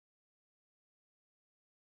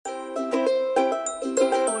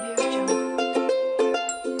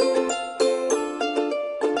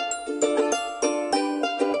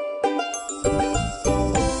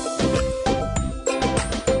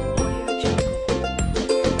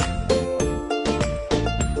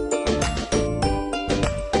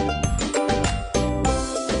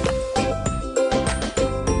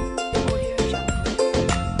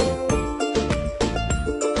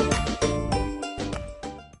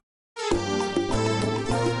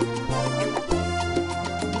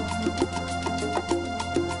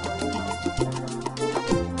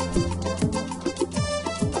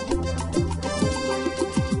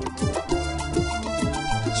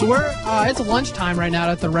So it's lunchtime right now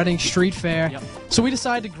at the Reading Street Fair. Yep. So we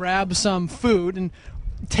decided to grab some food and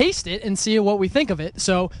taste it and see what we think of it.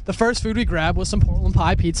 So the first food we grabbed was some Portland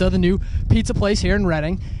Pie Pizza, the new pizza place here in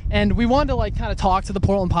Reading. And we wanted to like kind of talk to the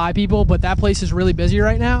Portland Pie people, but that place is really busy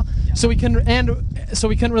right now. Yeah. So we couldn't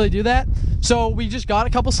really do that. So we just got a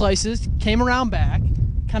couple slices, came around back,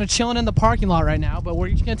 kind of chilling in the parking lot right now, but we're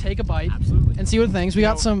each gonna take a bite. Absolutely. And see what it thinks. We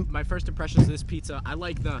got some. My first impressions of this pizza, I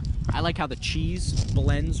like how the cheese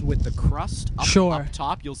blends with the crust up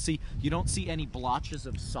top. You don't see any blotches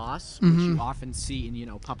of sauce, which you often see in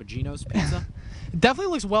Papagino's pizza. It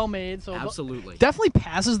definitely looks well made. So Absolutely. definitely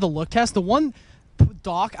passes the look test. The one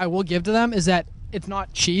dock I will give to them is that it's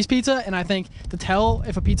not cheese pizza, and I think to tell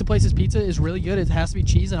if a pizza place's pizza is really good, it has to be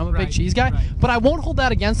cheese, and I'm a big cheese guy. Right. But I won't hold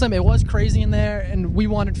that against them. It was crazy in there, and we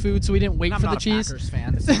wanted food, so we didn't wait for the cheese. I'm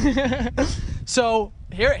not a Packers fan. So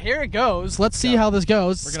here it goes. Let's see how this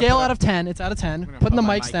goes. Scale out of 10. It's out of 10. Putting the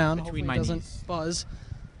mics down. Hopefully it doesn't buzz.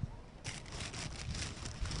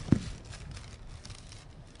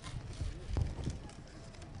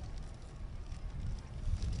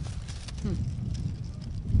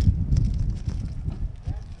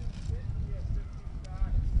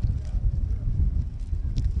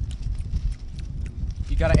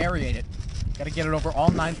 You gotta aerate it. Gotta get it over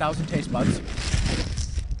all 9,000 taste buds.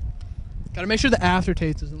 Gotta make sure the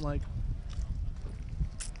aftertaste isn't like.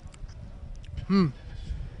 I'm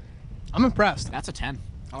impressed. That's a 10.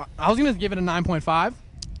 I was gonna give it a 9.5.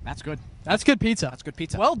 That's good. That's good pizza. That's good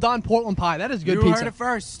pizza. Well done, Portland Pie. That is good You pizza. heard it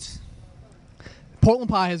first.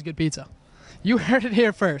 Portland Pie has good pizza. You heard it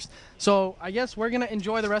here first. So I guess we're gonna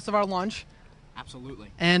enjoy the rest of our lunch, Absolutely.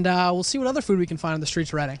 and we'll see what other food we can find on the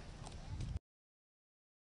streets of Reading.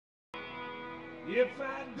 If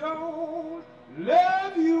I don't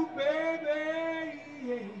love you, baby,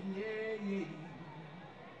 yeah, yeah,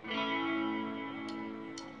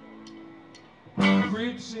 yeah.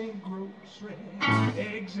 Grits ain't grocery,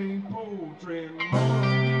 eggs ain't poultry,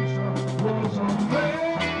 mornings was a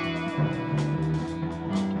man.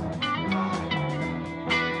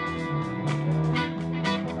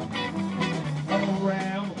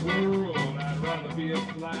 Around the world, I'd rather be a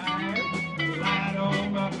fly. Light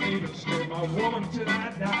on my feet and stay my woman till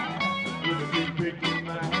I die. With a big pick in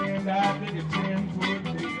my hand, I think a 10-foot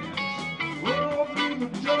dance. Roll through the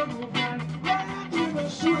jungle, right in the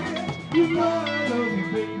sweat. You know I love you,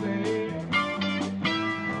 baby.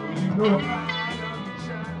 You know I love you,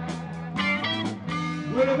 child.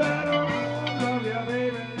 Well, if I don't love you,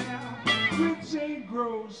 baby, now, grits ain't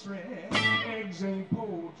grocery, eggs ain't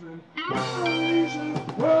poultry. My reason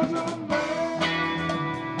was a man.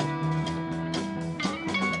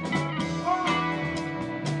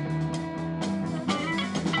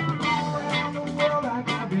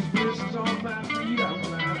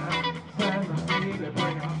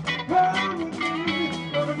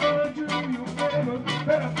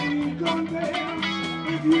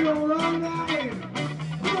 If you don't run that in,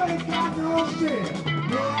 you ain't got no sense.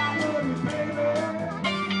 Yeah, I love you, baby.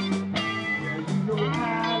 Yeah, you know I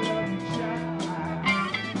love you, child.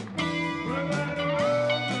 But I don't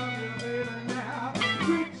love you, baby, now.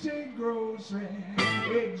 Grits ain't grocery,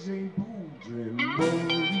 eggs ain't poultry.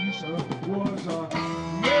 Lisa was a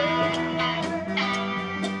man.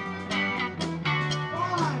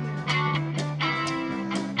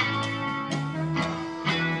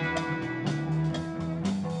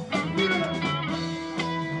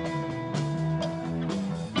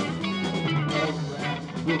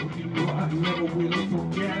 You know I never will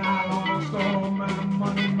forget. I lost all my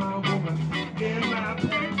money, my woman, and my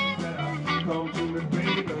pants. Better come to me,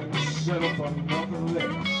 baby, and settle for nothing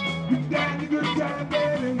less. You got a good time,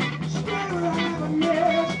 baby. Stay around a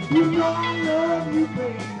mess. You know I love you,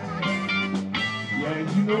 baby. Yeah,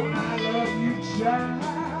 you know I love you, child.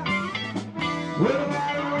 Well, I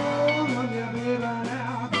don't love you, baby,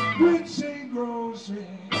 now. Grits ain't grocery,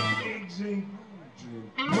 eggs ain't poultry.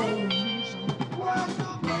 No reason what's the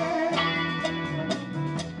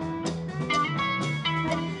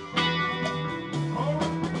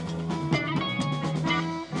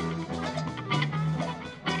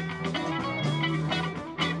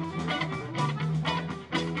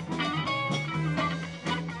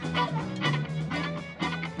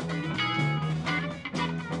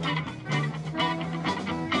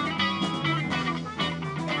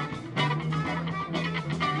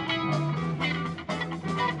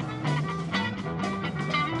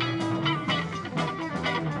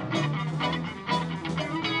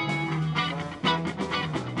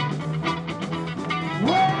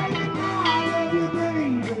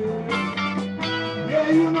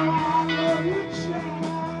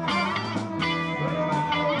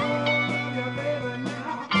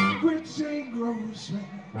grocery,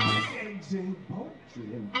 eggs and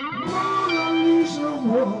poultry, and Mona Lisa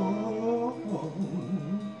whoa.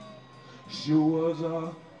 She was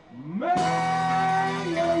a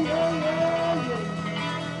man, yeah, yeah, yeah, yeah.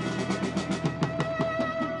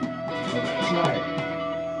 Oh, that's right.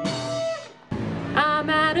 I'm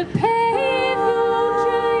out of payphone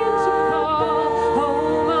trying to call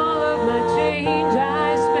home all of my change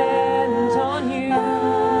I spent on you.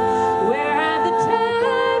 Where have the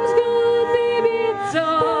times gone, baby? It's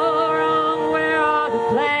all wrong. Where are the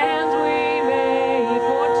plans we made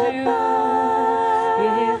for two?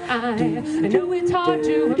 Yeah, I know it's hard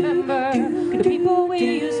to remember the people we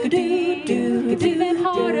used to be. It's even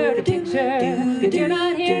harder to picture that you're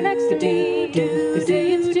not here next to me. They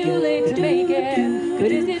say it's too late to make it,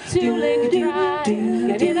 but is it too late to try?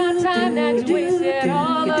 And in our time that's wasted,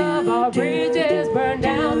 all of our bridges burned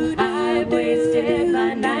down. I've wasted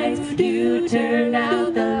my nights, you turned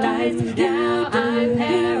out the lights. Now I'm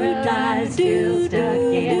paralyzed, still stuck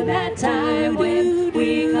in that time when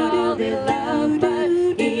we called it love, but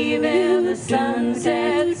even the sun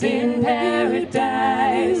sets in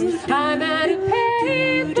paradise. I'm at a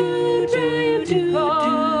payphone trying to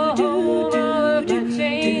call home all of the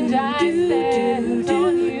change I spent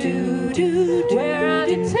on you. Where are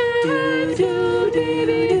the times to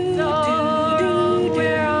baby? It's all wrong.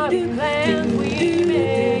 Where are the plans we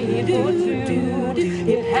made for two?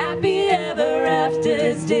 If happy ever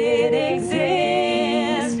afters did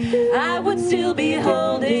exist, I would still be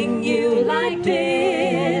holding you like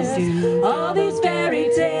this. All these fairy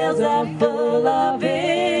tales are full of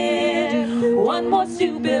it. One more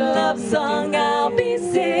stupid love song, I'll be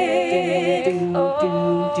sick.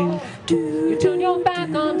 Oh, you turn your back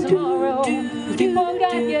on tomorrow. You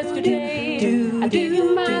forgot yesterday. I gave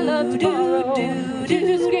you my love tomorrow. You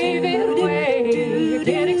just gave it away. You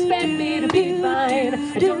can't expect me to be fine.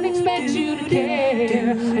 I don't expect you to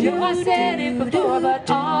care. I know I said it before, but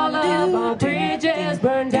all of our bridges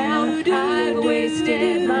burned down. I've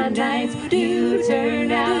wasted my nights. You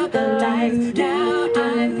turned out the lights. Now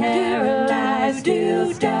I'm paralyzed,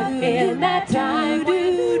 still stuck in that time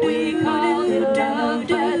when we called it love,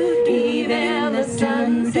 but even the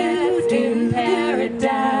sun sets in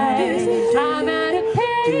paradise. I'm at a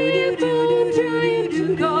payphone trying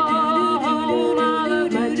to call home all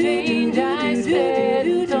of my change I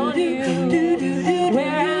spent on you. Where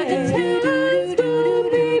are the times gone,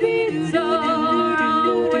 baby? It's all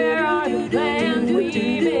wrong. Where are the plans we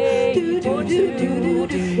made for two?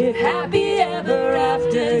 If happy ever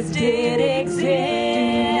afters did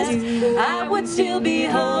exist, I would still be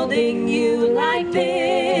holding you like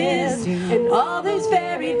this. And all these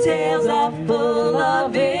fairy tales are full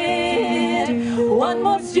of it. One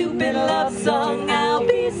more stupid love song, I'll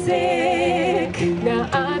be sick. Now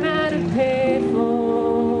I'm at a payphone.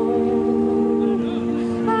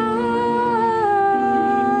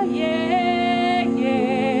 Ah, yeah,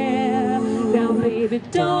 yeah. Now baby,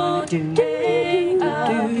 don't hang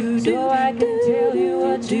up, so I can tell you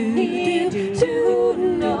what you need to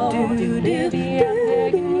know. Baby, I'm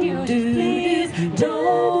begging you to please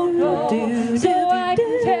don't go, so I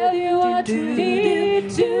can tell you what you need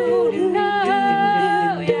to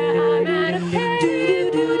know. Yeah, I'm at a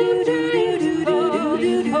payphone trying to call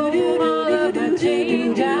home all of my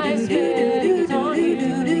change I spent on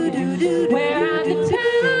you. Where are the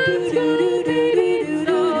times gone, baby? It's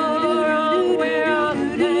all wrong. Where are the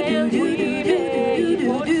plans we made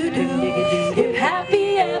for two? If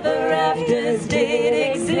happy ever afters did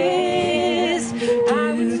exist, I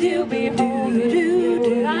would still be holding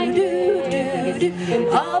you like this. And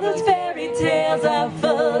all those fairy tales are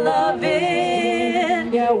full of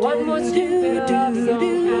it. Yeah, one more stupid love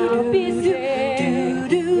song, I'll be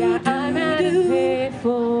sick. Yeah, I'm at a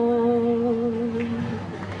payphone.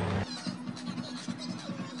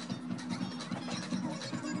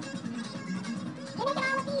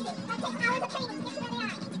 They make it all look easy. It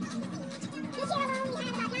takes hours of training to get to where they are. This year alone, we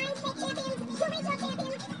have about 9 state champions, 2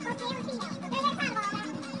 regional champions, both male and female. They're very proud of all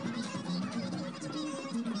that.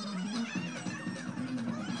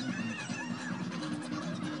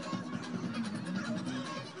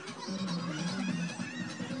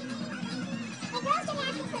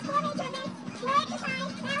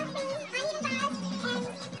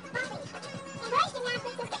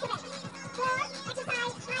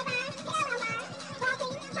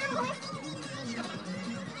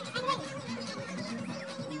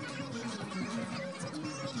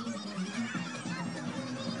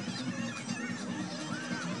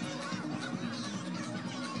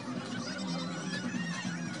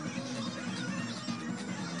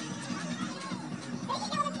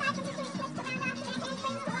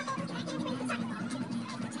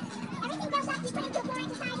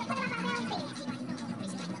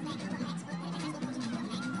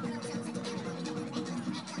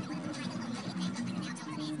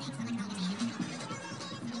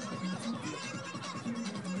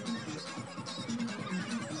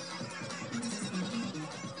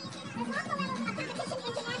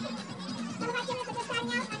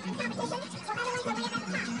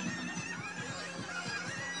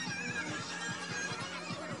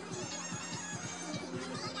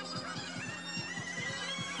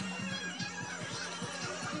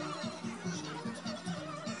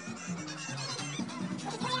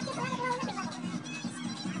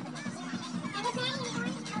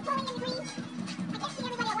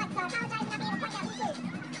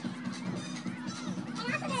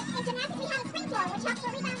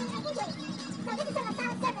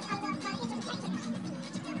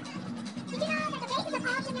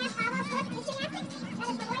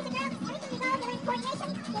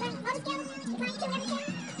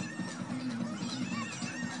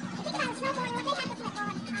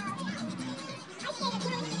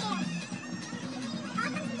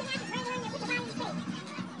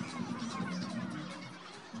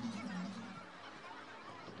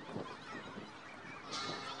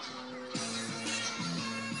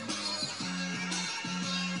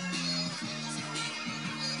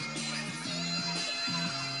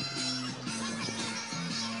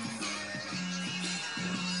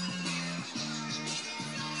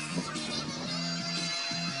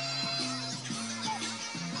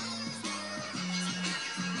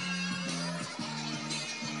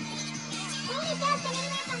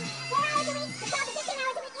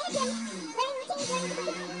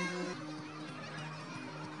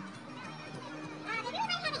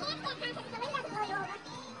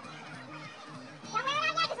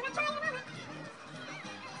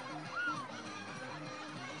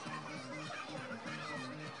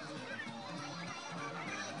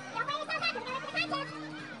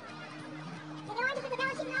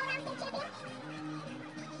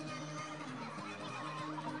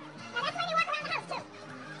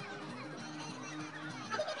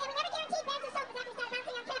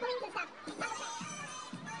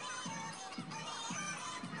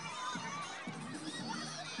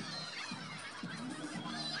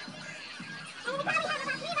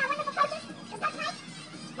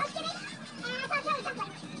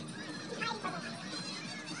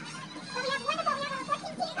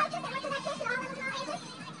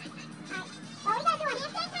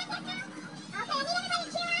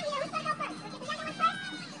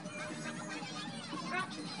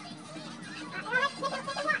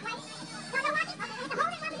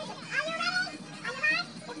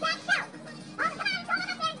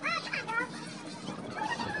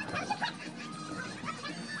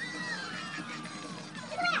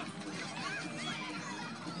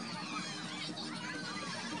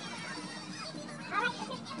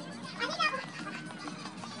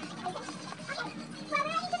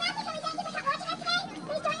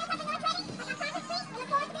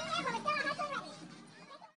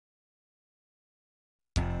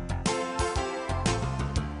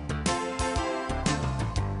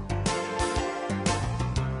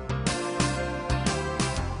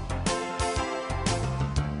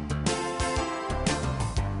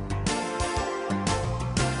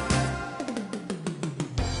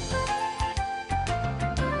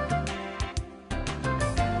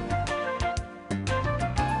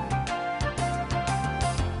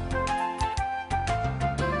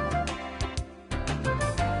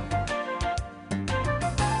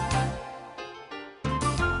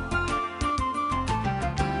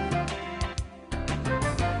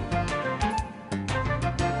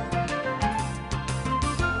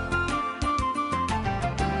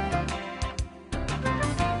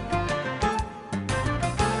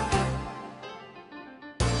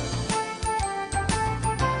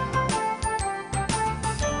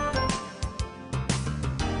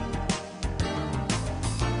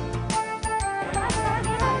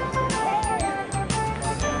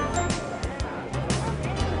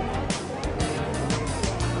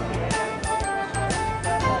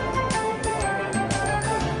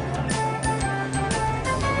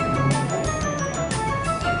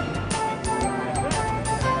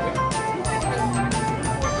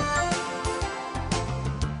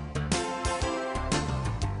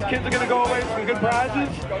 kids are going to go away with some good prizes.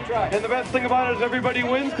 And the best thing about it is everybody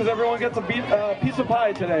wins because everyone gets a piece of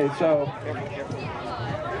pie today. So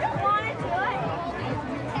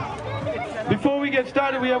before we get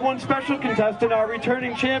started, we have one special contestant, our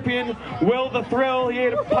returning champion, Will the Thrill. He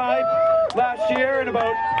ate a pie last year in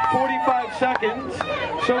about 45 seconds.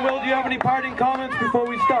 So Will, do you have any parting comments before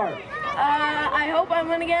we start? I hope I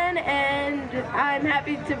win again, and I'm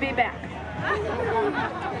happy to be back.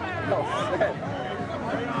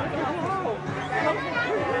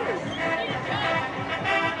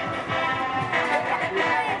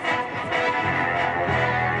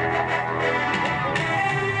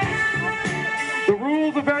 The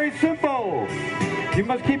rules are very simple. You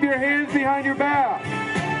must keep your hands behind your back.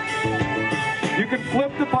 You can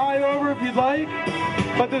flip the pie over if you'd like,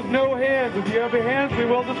 but there's no hands. If you have your hands, we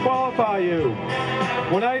will disqualify you.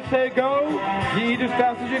 When I say go, you eat as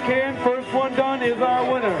fast as you can. First one done is our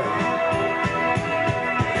winner.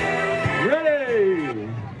 Ready?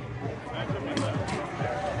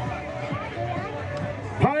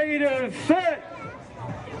 Pie eaters, set,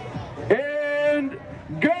 and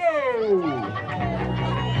go!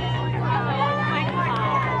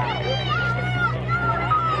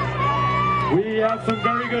 We have some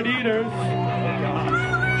very good eaters.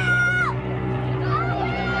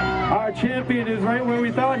 Our champion is right where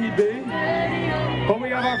we thought he'd be. But we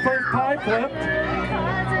have our first pie flipped.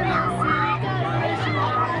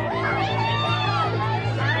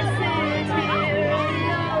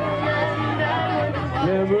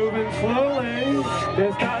 They're moving slowly.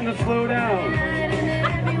 They're starting to slow down.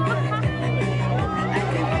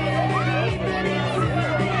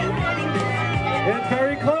 It's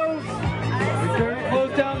very close. Very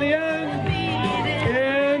close down the end,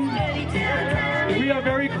 and we are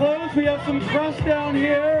very close. We have some crust down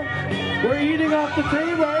here. We're eating off the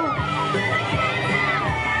table.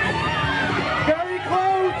 Very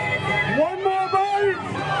close. One more bite.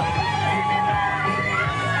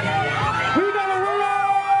 We got a winner.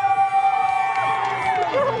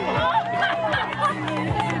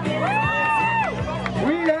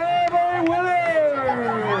 We have a winner.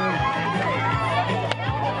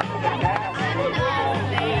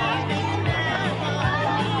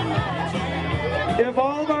 If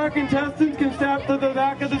all of our contestants can step to the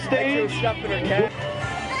back of the stage. Is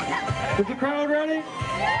the crowd ready?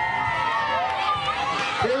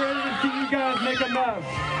 They're ready to see you guys make a mess.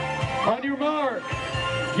 On your mark,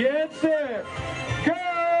 get set, go!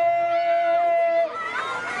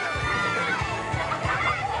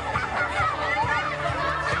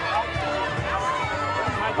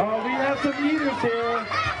 We have some eaters here.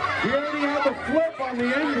 We already have the flip on the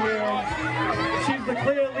end here. She's the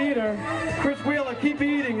clear leader. Chris Wheeler, keep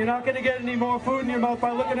eating. You're not going to get any more food in your mouth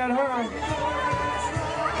by looking at her.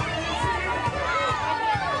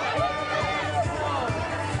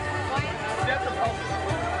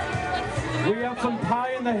 We have some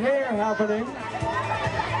pie in the hair happening.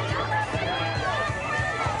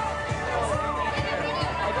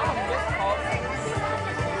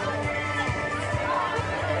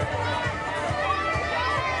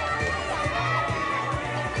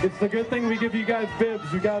 It's the good thing we give you guys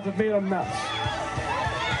bibs. You guys have made a mess.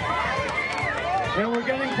 And we're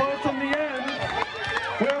getting close on the end.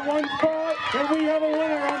 We're one spot, and we have a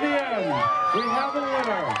winner on the end. We have a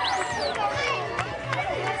winner.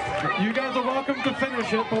 You guys are welcome to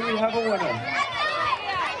finish it, but we have a winner.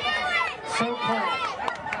 So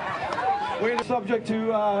close. We're subject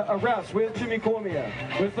to arrest. Where's Jimmy Cormier?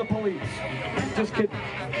 Where's the police? Just kidding.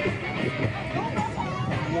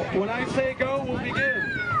 When I say go, we'll begin.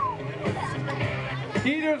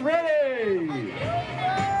 Eaters ready!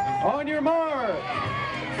 On your mark!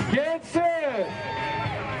 Get set!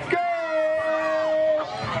 Go!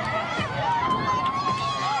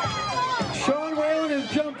 Sean Whalen has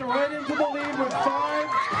jumped right into the lead with 5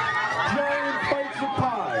 giant bites of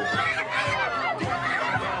pie.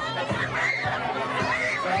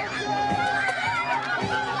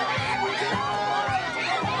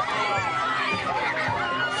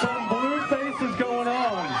 Some blue faces going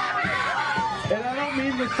on. And I don't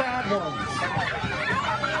mean the sad ones.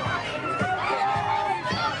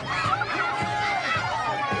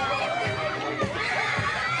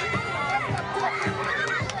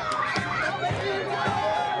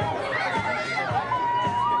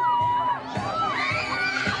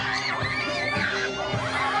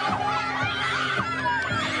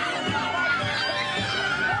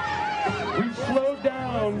 We slowed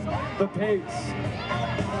down the pace.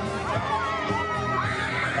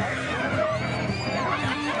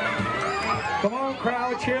 Come on,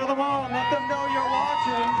 crowd, cheer them on. Let them know you're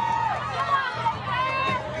watching.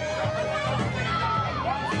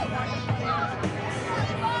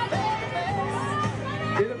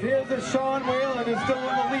 Sean Whalen is still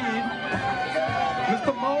in the lead.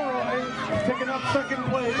 Mr. Mulroy is picking up second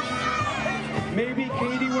place. Maybe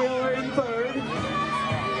Katie Wheeler in third.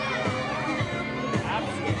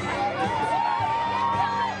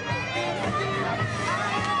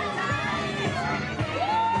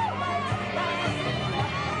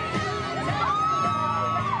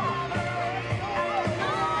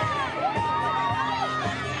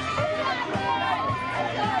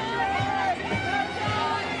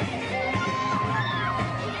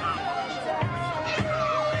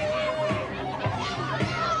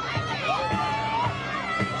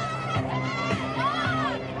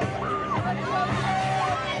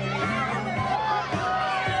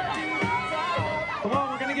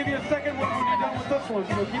 Second one when you're done with this one,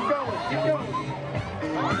 so keep going, keep going.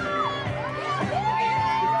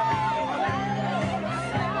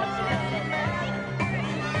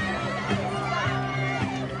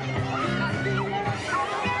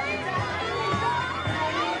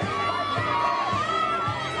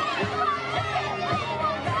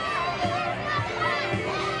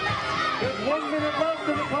 There's 1 minute left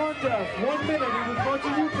in the contest. 1 minute is as much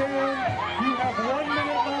as you can. You have 1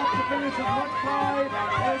 minute left to finish as much pie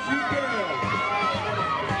as you can.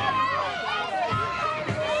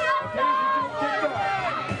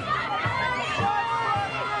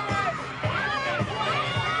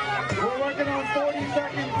 We're working on 40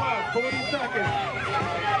 seconds left. 40 seconds.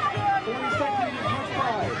 40 seconds is much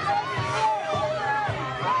pie.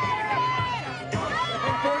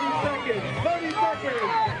 And 30 seconds. 30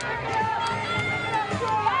 seconds.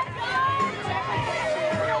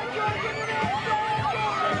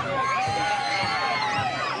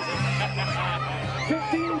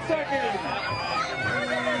 15 seconds.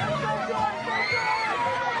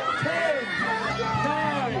 10,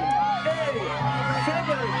 9, 8,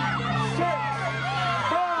 7, 6,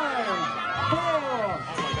 5, 4,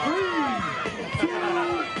 3, 2,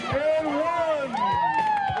 and 1.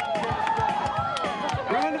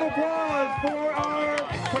 Round of applause for our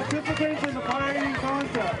participants in the pie eating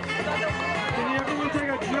contest. Can you everyone take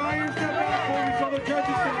a giant step back for me so the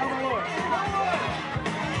judges can have a look?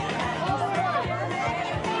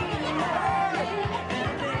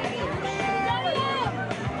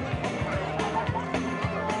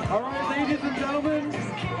 All right, ladies and gentlemen,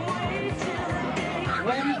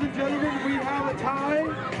 we have a tie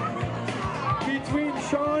between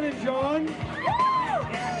Sean and John.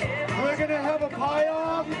 We're gonna have a pie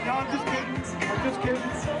off. No, I'm just kidding. I'm just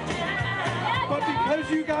kidding. But because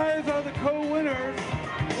you guys are the co-winners,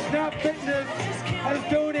 Snap Fitness has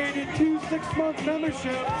donated 2 6-month memberships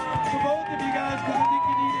to both of you guys because I think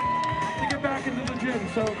you need it to get back into the gym.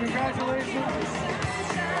 So congratulations.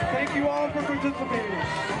 Thank you all for participating.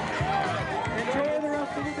 Enjoy the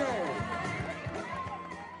rest of the day.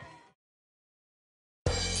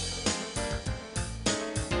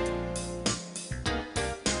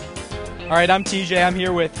 All right, I'm TJ. I'm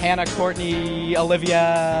here with Hannah, Courtney,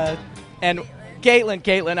 Olivia, and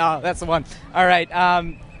Caitlin. Oh, that's the one. All right.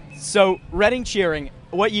 So Reading cheering.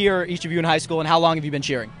 What year are each of you in high school, and how long have you been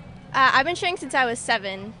cheering? I've been cheering since I was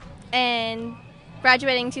 7, and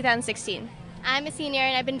graduating 2016. I'm a senior,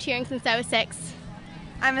 and I've been cheering since I was 6.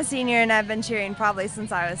 I'm a senior, and I've been cheering probably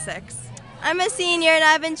since I was 6. I'm a senior, and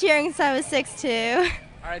I've been cheering since I was 6 too.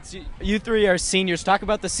 All right, so you three are seniors. Talk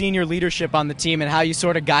about the senior leadership on the team and how you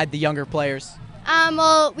sort of guide the younger players.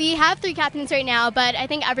 Well, we have 3 captains right now, but I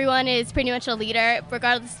think everyone is pretty much a leader,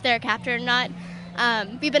 regardless if they're a captain or not.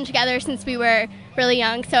 We've been together since we were really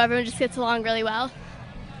young, so everyone just gets along really well.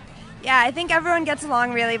 Yeah, I think everyone gets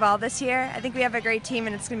along really well this year. I think we have a great team,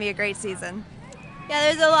 and it's going to be a great season. Yeah,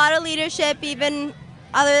 there's a lot of leadership, even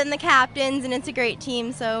other than the captains, and it's a great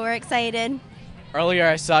team, so we're excited. Earlier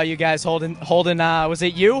I saw you guys holding was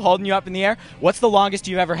it you holding you up in the air? What's the longest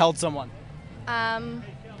you've ever held someone?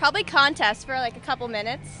 Probably contest for like a couple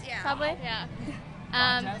minutes. Yeah. Probably. Yeah.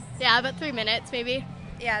 Yeah, about 3 minutes maybe.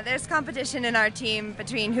 Yeah, there's competition in our team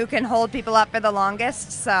between who can hold people up for the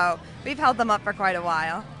longest, so we've held them up for quite a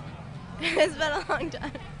while. It's been a long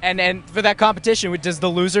time. And for that competition, does the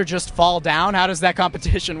loser just fall down? How does that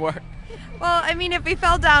competition work? Well, I mean, if we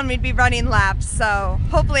fell down, we'd be running laps, so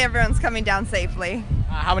hopefully everyone's coming down safely.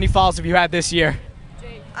 How many falls have you had this year?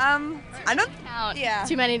 I don't count. Yeah.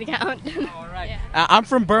 Too many to count. All right. Yeah. I'm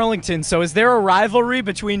from Burlington, so is there a rivalry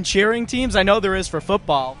between cheering teams? I know there is for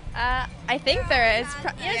football. I think there is.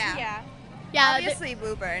 Yeah. Yeah. Obviously,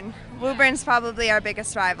 Woburn. Woburn's probably our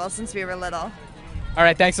biggest rival since we were little. All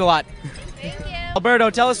right, thanks a lot. Thank you. Alberto,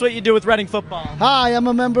 tell us what you do with Reading football. Hi, I'm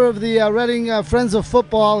a member of the Reading Friends of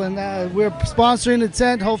Football, and we're sponsoring a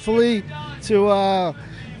tent, hopefully, to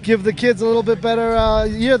give the kids a little bit better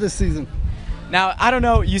year this season. Now, I don't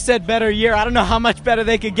know, you said better year. I don't know how much better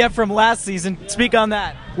they could get from last season. Speak on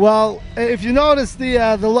that. Well, if you notice,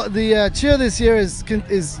 the cheer this year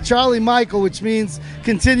is Charlie Michael, which means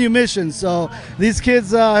continue mission. So these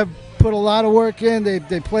kids have put a lot of work in.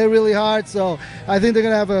 They play really hard. So I think they're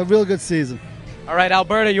going to have a real good season. All right,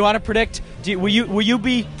 Alberta, you want to predict? Will you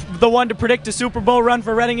be the one to predict a Super Bowl run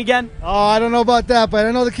for Reading again? Oh, I don't know about that, but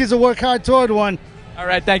I know the kids will work hard toward one. All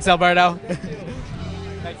right, thanks, Alberto.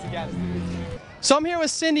 Thanks again. So I'm here with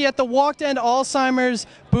Cindy at the Walk to End Alzheimer's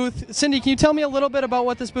booth. Cindy, can you tell me a little bit about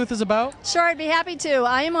what this booth is about? Sure, I'd be happy to.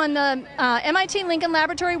 I am on the MIT Lincoln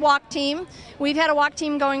Laboratory walk team. We've had a walk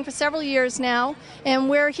team going for several years now, and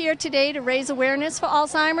we're here today to raise awareness for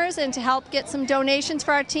Alzheimer's and to help get some donations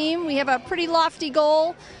for our team. We have a pretty lofty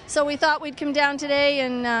goal, so we thought we'd come down today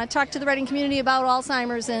and talk to the Reading community about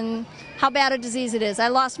Alzheimer's and how bad a disease it is. I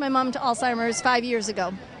lost my mom to Alzheimer's 5 years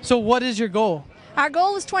ago. So what is your goal? Our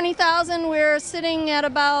goal is 20,000. We're sitting at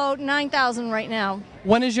about 9,000 right now.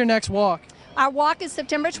 When is your next walk? Our walk is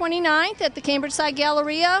September 29th at the Cambridge Side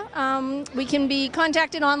Galleria. We can be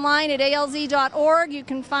contacted online at alz.org. You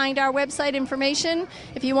can find our website information.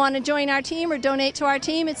 If you want to join our team or donate to our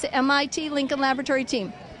team, it's the MIT Lincoln Laboratory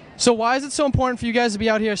team. So why is it so important for you guys to be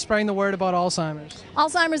out here spreading the word about Alzheimer's?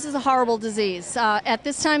 Alzheimer's is a horrible disease. At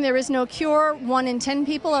this time, there is no cure. 1 in 10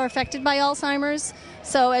 people are affected by Alzheimer's.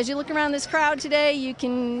 So as you look around this crowd today, you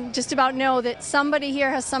can just about know that somebody here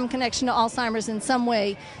has some connection to Alzheimer's in some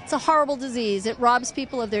way. It's a horrible disease. It robs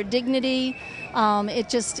people of their dignity.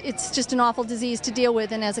 It's just an awful disease to deal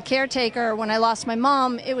with. And as a caretaker, when I lost my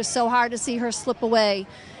mom, it was so hard to see her slip away.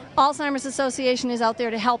 Alzheimer's Association is out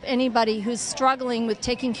there to help anybody who's struggling with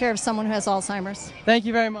taking care of someone who has Alzheimer's. Thank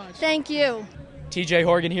you very much. Thank you. TJ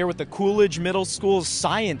Horgan here with the Coolidge Middle School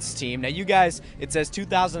science team. Now, you guys, it says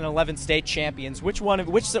 2011 state champions. Which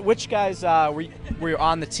guys were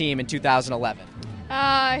on the team in 2011?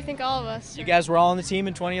 I think all of us. You guys were all on the team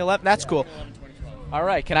in 2011? That's cool. All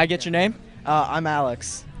right, can I get your name? I'm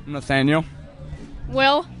Alex. I'm Nathaniel.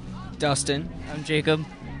 Will. Dustin. I'm Jacob.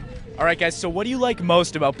 All right, guys, so what do you like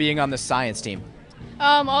most about being on the science team?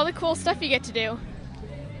 All the cool stuff you get to do.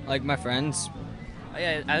 Like my friends.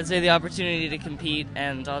 Yeah, I would say the opportunity to compete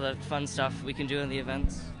and all the fun stuff we can do in the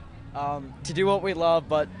events. To do what we love,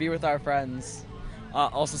 but be with our friends.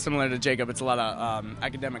 Also similar to Jacob, it's a lot of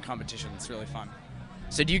academic competition. It's really fun.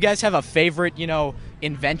 So do you guys have a favorite,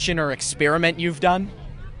 invention or experiment you've done?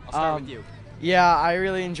 I'll start with you. Yeah, I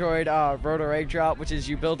really enjoyed rotor egg drop, which is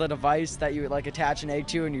you build a device that you attach an egg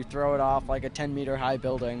to and you throw it off like a 10-meter high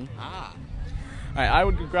building. Ah. All right, I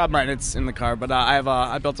would grab mine. It's in the car, but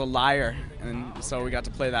I built a lyre, and so we got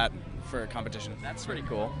to play that for a competition. That's pretty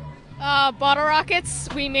cool. Bottle rockets.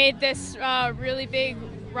 We made this really big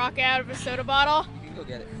rocket out of a soda bottle. You can go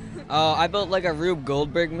get it. I built like a Rube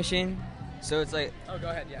Goldberg machine. So it's like... Oh, go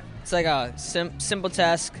ahead, yeah. It's like a simple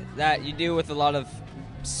task that you do with a lot of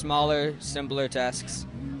smaller, simpler tasks.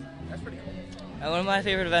 That's pretty cool. One of my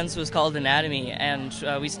favorite events was called Anatomy, and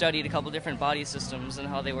we studied a couple different body systems and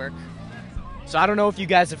how they work. So I don't know if you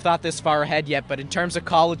guys have thought this far ahead yet, but in terms of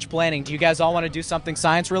college planning, do you guys all want to do something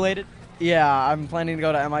science-related? Yeah, I'm planning to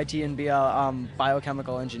go to MIT and be a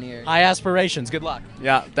biochemical engineer. High aspirations. Good luck.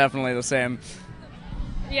 Yeah, definitely the same.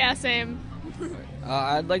 Yeah, same.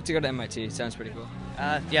 I'd like to go to MIT. Sounds pretty cool.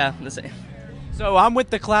 Yeah, the same. So I'm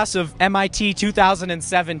with the class of MIT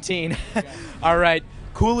 2017. All right,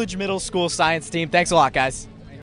 Coolidge Middle School science team. Thanks a lot, guys.